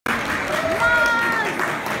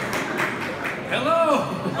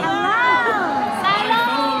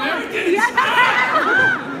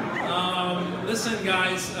Listen,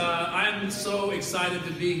 guys, I'm so excited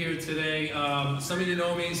to be here today. Some of you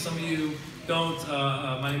know me, some of you don't.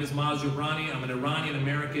 My name is Maz Jobrani. I'm an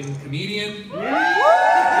Iranian-American comedian.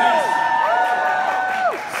 Yes.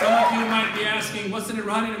 Some of you might be asking, what's an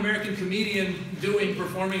Iranian-American comedian doing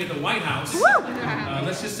performing at the White House?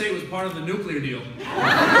 Let's just say it was part of the nuclear deal.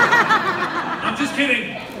 I'm just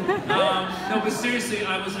kidding. No, but seriously,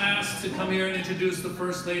 I was asked to come here and introduce the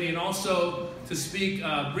First Lady and also to speak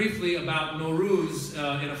briefly about Nowruz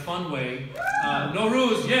in a fun way.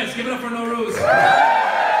 Nowruz, yes, give it up for Nowruz.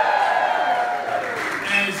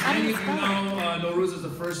 As many of you know, Nowruz is the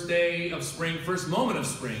first day of spring, first moment of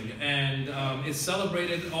spring, and it's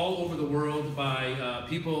celebrated all over the world by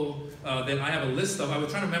people that I have a list of. I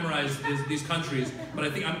was trying to memorize these countries, but I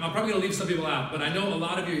think I'm probably going to leave some people out. But I know a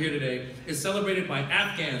lot of you here today. It's celebrated by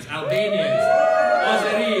Afghans, Albanians,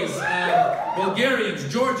 Azeris, Bulgarians,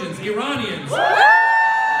 Georgians, Iranians,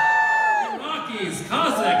 Iraqis,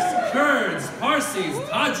 Kazakhs, Kurds, Parsis,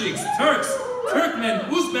 Tajiks, Turks, Turkmen,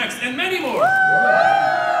 Uzbeks, and many more.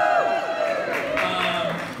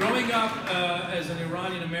 Growing up as an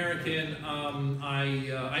Iranian-American,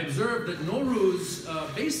 I observed that Nowruz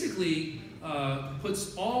basically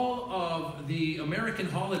puts all of the American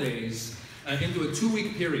holidays into a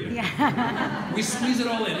 2-week period. Yeah. We squeeze it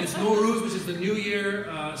all in. It's Nowruz, which is the New Year,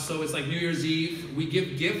 so it's like New Year's Eve. We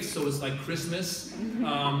give gifts, so it's like Christmas.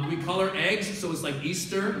 We color eggs, so it's like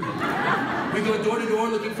Easter. We go door to door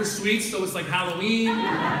looking for sweets, so it's like Halloween.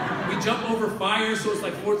 We jump over fire, so it's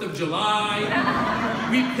like 4th of July.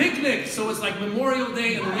 We picnic, so it's like Memorial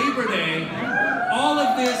Day and Labor Day. All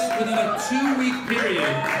of this within a 2-week period.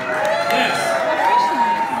 Yes.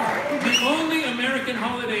 The only American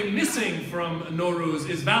holiday missing from Nowruz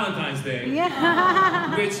is Valentine's Day,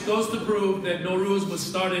 yeah. Which goes to prove that Nowruz was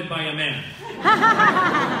started by a man.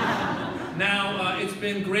 Now, it's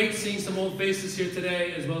been great seeing some old faces here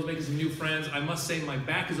today, as well as making some new friends. I must say my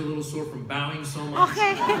back is a little sore from bowing so much.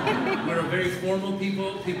 Okay. We're a very formal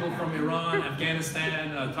people from Iran,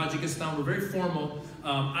 Afghanistan, Tajikistan. We're very formal.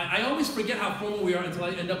 I always forget how formal we are until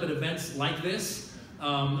I end up at events like this.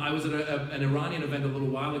 I was at an Iranian event a little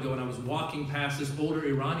while ago, and I was walking past this older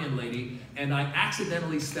Iranian lady, and I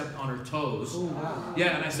accidentally stepped on her toes. Ooh, wow.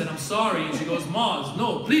 Yeah, and I said, I'm sorry, and she goes, Maz,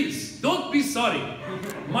 no, please, don't be sorry.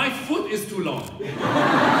 My foot is too long. She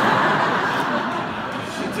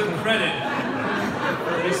took credit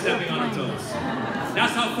for me stepping on her toes.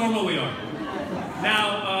 That's how formal we are.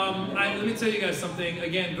 Now, let me tell you guys something.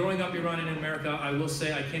 Again, growing up Iranian in America, I will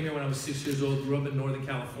say I came here when I was 6 years old, grew up in Northern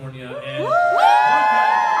California, and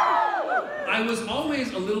I was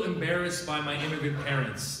always a little embarrassed by my immigrant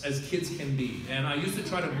parents, as kids can be. And I used to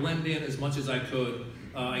try to blend in as much as I could.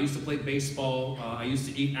 I used to play baseball. I used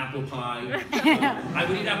to eat apple pie. I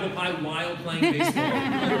would eat apple pie while playing baseball.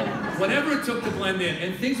 Whatever it took to blend in.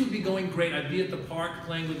 And things would be going great. I'd be at the park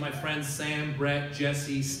playing with my friends Sam, Brett,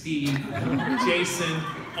 Jesse, Steve, Jason,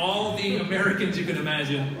 all the Americans you can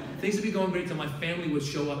imagine. Things would be going great until my family would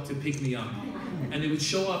show up to pick me up. And they would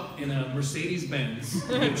show up in a Mercedes-Benz,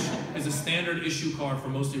 which is a standard issue car for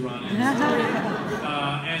most Iranians.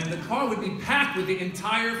 And the car would be packed with the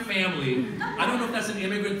entire family. I don't know if that's an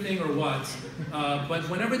immigrant thing or what, but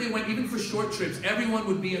whenever they went, even for short trips, everyone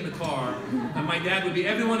would be in the car. And my dad would be,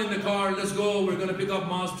 everyone in the car, let's go, we're gonna pick up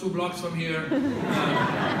Maz 2 blocks from here.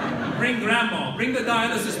 Bring grandma, bring the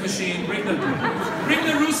dialysis machine, bring the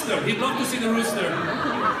rooster. He'd love to see the rooster.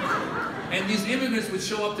 And these immigrants would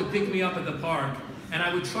show up to pick me up at the park, and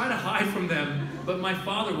I would try to hide from them, but my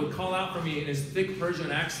father would call out for me in his thick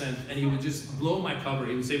Persian accent, and he would just blow my cover.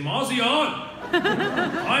 He would say, Mazion,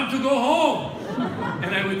 time to go home.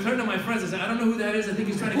 And I would turn to my friends and say, I don't know who that is, I think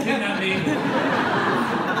he's trying to kidnap me.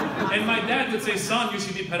 And my dad would say, son, you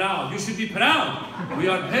should be proud. You should be proud. We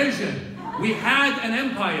are Persian. We had an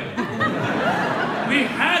empire. We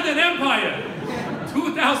had an empire.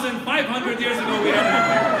 2,500 years ago we had an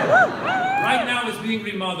empire. Right now it's being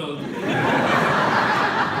remodeled. It's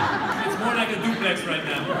more like a duplex right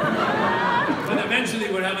now. But eventually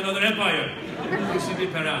we'll have another empire. You should be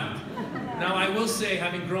proud. Now I will say,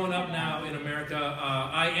 having grown up now in America,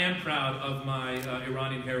 I am proud of my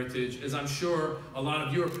Iranian heritage, as I'm sure a lot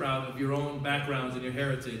of you are proud of your own backgrounds and your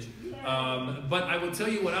heritage. But I will tell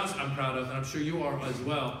you what else I'm proud of, and I'm sure you are as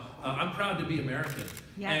well. I'm proud to be American.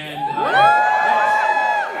 Yes.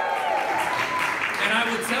 And I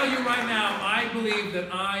will tell you right now, I believe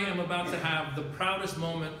that I am about to have the proudest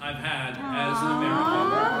moment I've had as an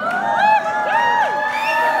American.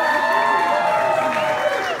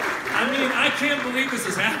 I mean, I can't believe this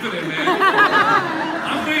is happening, man.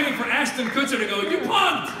 I'm waiting for Ashton Kutcher to go, you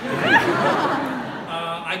punked!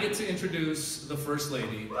 I get to introduce the First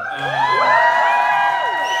Lady.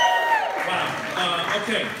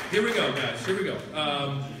 Okay, here we go, guys. Here we go.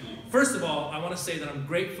 First of all, I want to say that I'm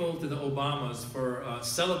grateful to the Obamas for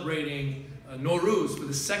celebrating Nowruz for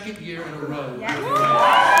the second year in a row.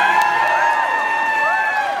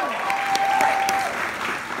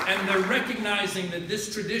 And they're recognizing that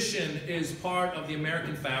this tradition is part of the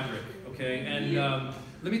American fabric, okay? And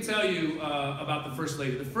let me tell you about the First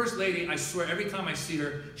Lady. The First Lady, I swear, every time I see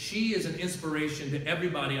her, she is an inspiration to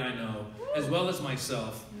everybody I know, as well as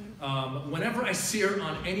myself. Whenever I see her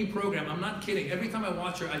on any program, I'm not kidding, every time I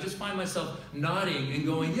watch her, I just find myself nodding and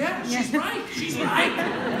going, yeah, she's right, she's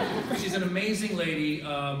right. She's an amazing lady.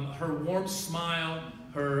 Her warm smile,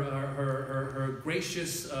 her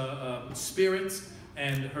gracious spirit,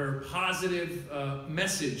 and her positive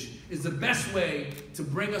message is the best way to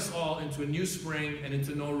bring us all into a new spring and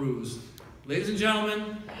into Nowruz. Ladies and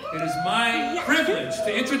gentlemen, it is my privilege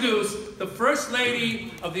to introduce the First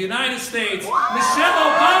Lady of the United States, Michelle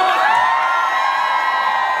Obama.